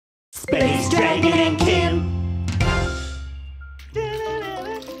Space Dragon and Kim.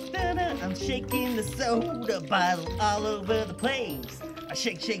 I'm shaking the soda bottle all over the place. I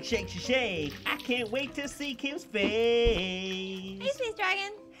shake, shake, shake, shake, shake. I can't wait to see Kim's face. Hey, Space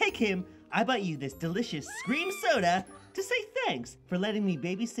Dragon. Hey, Kim. I bought you this delicious Scream soda to say thanks for letting me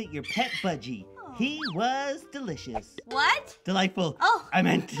babysit your pet Budgie. Oh. He was delicious. What? Delightful. Oh. I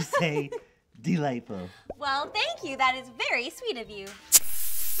meant to say delightful. Well, thank you. That is very sweet of you.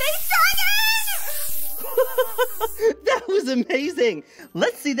 Space Dragon! That was amazing.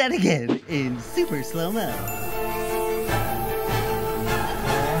 Let's see that again in super slow-mo.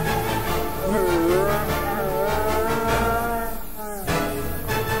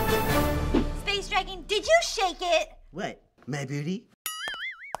 Space Dragon, did you shake it? What, my booty?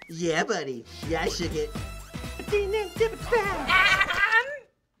 Yeah, buddy. Yeah, I shook it.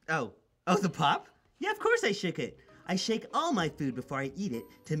 Oh, the pop? Yeah, of course I shook it. I shake all my food before I eat it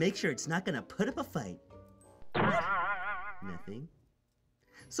to make sure it's not gonna put up a fight. Nothing.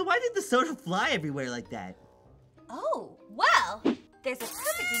 So why did the soda fly everywhere like that? Oh, well, there's a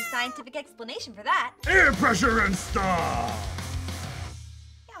perfectly scientific explanation for that. Air pressure and stuff!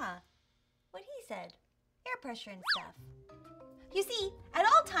 Yeah, what he said. Air pressure and stuff. You see, at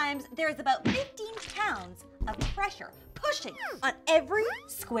all times, there is about 15 pounds of pressure pushing on every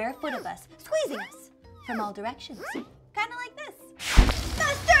square foot of us, squeezing us from all directions. Kind of like this.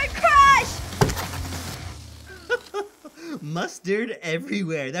 Mustard crush! Mustard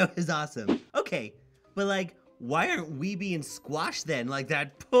everywhere. That was awesome. Okay, but like, why aren't we being squashed then like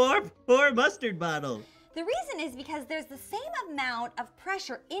that poor mustard bottle? The reason is because there's the same amount of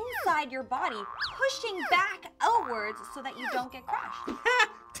pressure inside your body pushing back outwards so that you don't get crushed.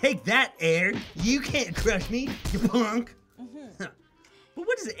 Take that, air. You can't crush me, you punk. But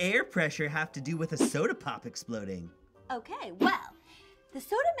what does air pressure have to do with a soda pop exploding? Okay, well, the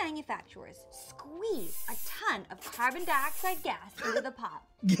soda manufacturers squeeze a ton of carbon dioxide gas into the pop.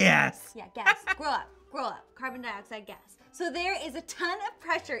 Gas. Yeah, gas. Grow up. Carbon dioxide gas. So there is a ton of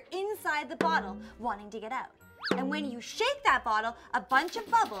pressure inside the bottle wanting to get out. And when you shake that bottle, a bunch of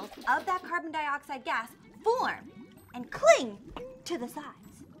bubbles of that carbon dioxide gas form and cling to the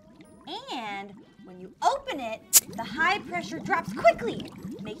sides. And when you open it, the high pressure drops quickly,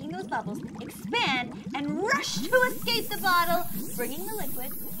 making those bubbles expand and rush to escape the bottle, bringing the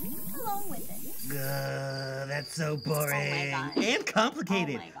liquid along with it. That's so boring. Oh my gosh. And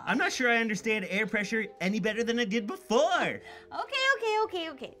complicated. Oh my gosh. I'm not sure I understand air pressure any better than I did before. Okay.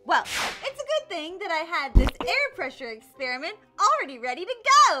 Well, it's a good thing that I had this air pressure experiment already ready to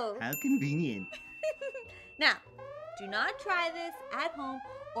go. How convenient. Now, do not try this at home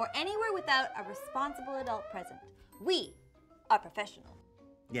or anywhere without a responsible adult present. We are professional.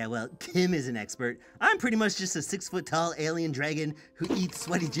 Yeah, well, Kim is an expert. I'm pretty much just a 6-foot-tall alien dragon who eats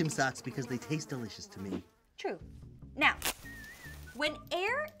sweaty gym socks because they taste delicious to me. True. Now, when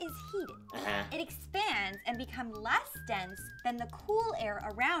air is heated, it expands and becomes less dense than the cool air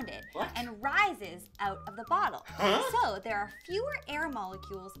around it and rises out of the bottle. So there are fewer air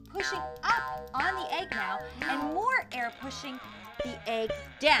molecules pushing up on the egg now and more air pushing the egg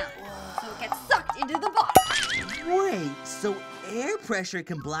down. So it gets sucked into the bottle. Wait, so air pressure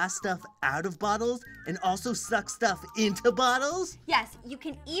can blast stuff out of bottles and also suck stuff into bottles? Yes, you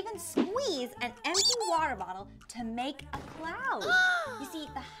can even squeeze an empty water bottle to make a cloud. You see,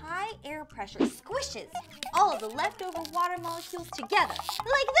 the high air pressure squishes all of the leftover water molecules together,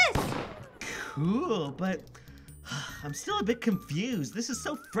 like this. Cool, but I'm still a bit confused. This is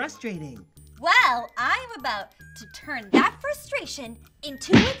so frustrating. Well, I'm about to turn that frustration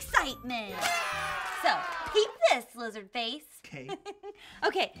into excitement. So, keep this, lizard face. Okay.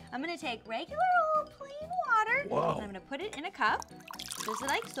 Okay, I'm gonna take regular old plain water. Whoa. And I'm gonna put it in a cup, just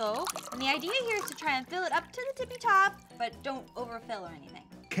like so. And the idea here is to try and fill it up to the tippy top, but don't overfill or anything.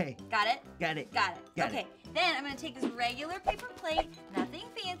 Okay. Got it? Got it. Got it. Got Okay, it. then I'm gonna take this regular paper plate, nothing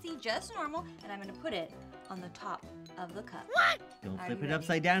fancy, just normal, and I'm gonna put it on the top of the cup. What? Don't Are flip you it ready?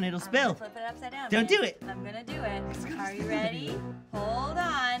 upside down, it'll I'm spill. gonna flip it upside down. Don't do it. I'm gonna do it. Are you ready? Hold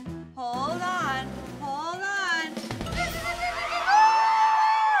on. Hold on. Hold on.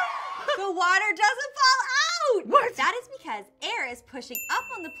 The water doesn't fall out! What? That is because air is pushing up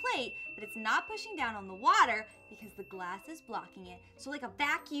on the plate, but it's not pushing down on the water because the glass is blocking it. So like a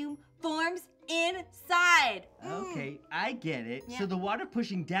vacuum forms inside. Okay, I get it. Yeah. So the water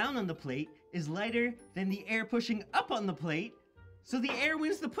pushing down on the plate is lighter than the air pushing up on the plate, so the air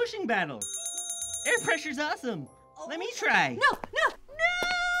wins the pushing battle. Air pressure's awesome. Let me try. No!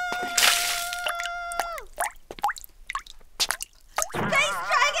 Space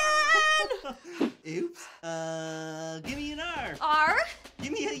Dragon! Oops. Give me an R. R?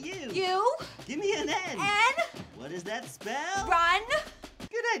 Give me a U. U. Give me an N. N. What does that spell? Run.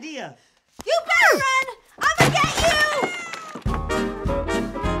 Good idea. You better run.